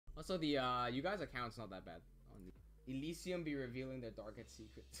Also, the you guys' account's not that bad. On the Elysium be revealing their darkest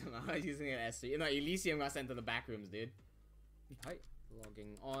secrets. I was using an S3. No, Elysium got sent to the back rooms, dude. Hi,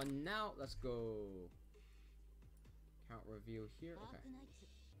 logging on now. Let's go. Account reveal here. Okay.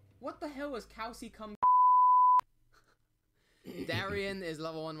 What the hell is Kelsey come? Darian is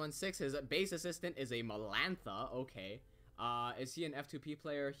level 116. His base assistant is a Melantha. Okay. Is he an F2P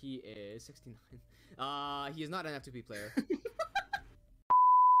player? He is 69. He is not an F2P player.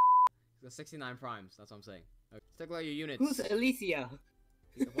 He's got 69 primes. That's what I'm saying. Okay. Let's take a look at your units. Who's Alicia?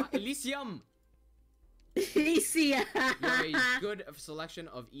 What? Elysium! Alicia! You have a good selection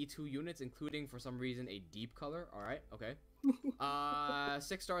of E2 units, including, for some reason, a deep color. Alright, okay.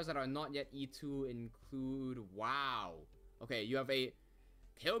 6 stars that are not yet E2 include... Wow. Okay, you have a...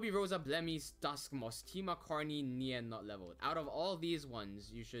 Kelby, Rosa, Blemis, Dusk, Mostima, Carney, Nien not leveled. Out of all these ones,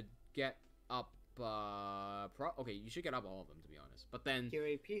 you should get up... okay, you should get up all of them, to be honest. But then...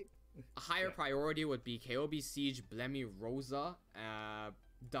 QAP? A higher priority would be KOB, Siege, Blemi, Rosa,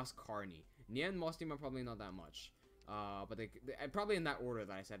 Dusk, Carney. Nien, Mostima, probably not that much. But they probably in that order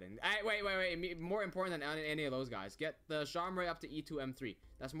that I said in. Wait. More important than any of those guys. Get the Shamray up to E2 M3.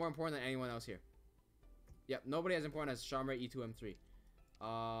 That's more important than anyone else here. Yep, nobody as important as Shamray E2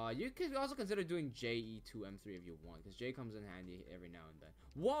 M3. You could also consider doing J E2 M3 if you want, because J comes in handy every now and then.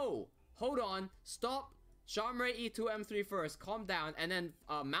 Whoa! Hold on. Stop. Shamray E2 M3 first. Calm down, and then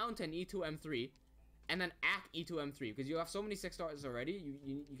Mountain E2 M3, and then Act E2 M3, because you have so many 6 stars already.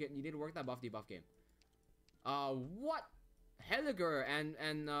 You need to work that buff debuff game. What? Helliger and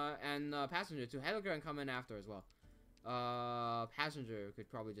Passenger too. Helliger and come in after as well. Passenger could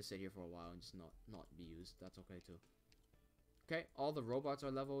probably just sit here for a while and just not be used. That's okay too. Okay, all the robots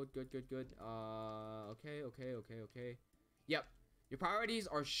are leveled. Good. Okay. Yep. Your priorities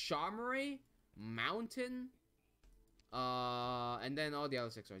are Shamray, Mountain, and then all the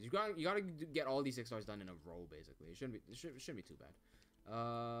other 6 stars. You gotta get all these 6 stars done in a row, basically. It shouldn't be too bad.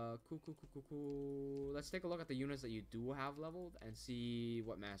 Cool. Let's take a look at the units that you do have leveled and see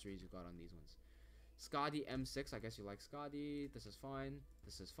what masteries you got on these ones. Skadi M6, I guess you like Skadi. This is fine.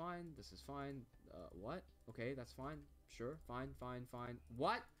 This is fine. What? Okay, that's fine. Sure. Fine.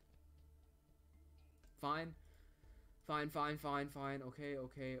 What? Fine. Okay.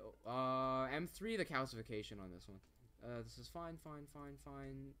 M3, the calcification on this one. This is fine.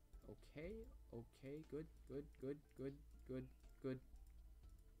 Okay. Good.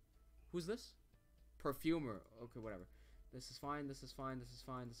 Who's this? Perfumer. Okay, whatever. This is fine.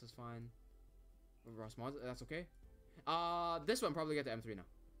 Rosmond, that's okay. This one probably get to M3 now.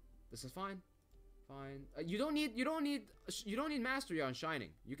 This is fine. You don't need mastery on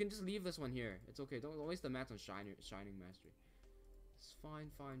Shining. You can just leave this one here. It's okay. Don't waste the mats on Shining mastery. It's fine.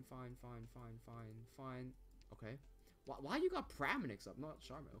 Okay. Why you got Praminix up, not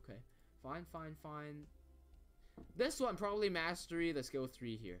Charmin? Okay. Fine. This one probably mastery the skill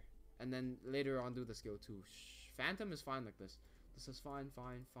 3 here, and then later on do the skill 2. Phantom is fine like this. This is fine.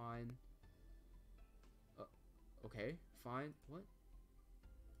 Okay, fine. What?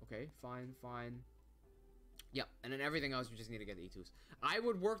 Okay, fine. Yep, and then everything else you just need to get the E2s. I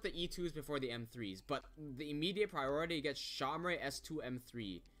would work the E2s before the M3s, but the immediate priority gets Shamray S2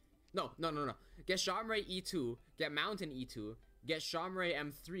 M3. No. Get Shamray E2, get Mountain E2, get Shamray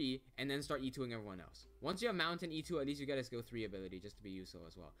M3, and then start E2ing everyone else. Once you have Mountain E2, at least you get a skill 3 ability just to be useful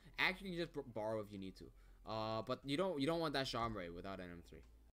as well. Actually, you can just borrow if you need to. But you don't want that Shamray without an M3.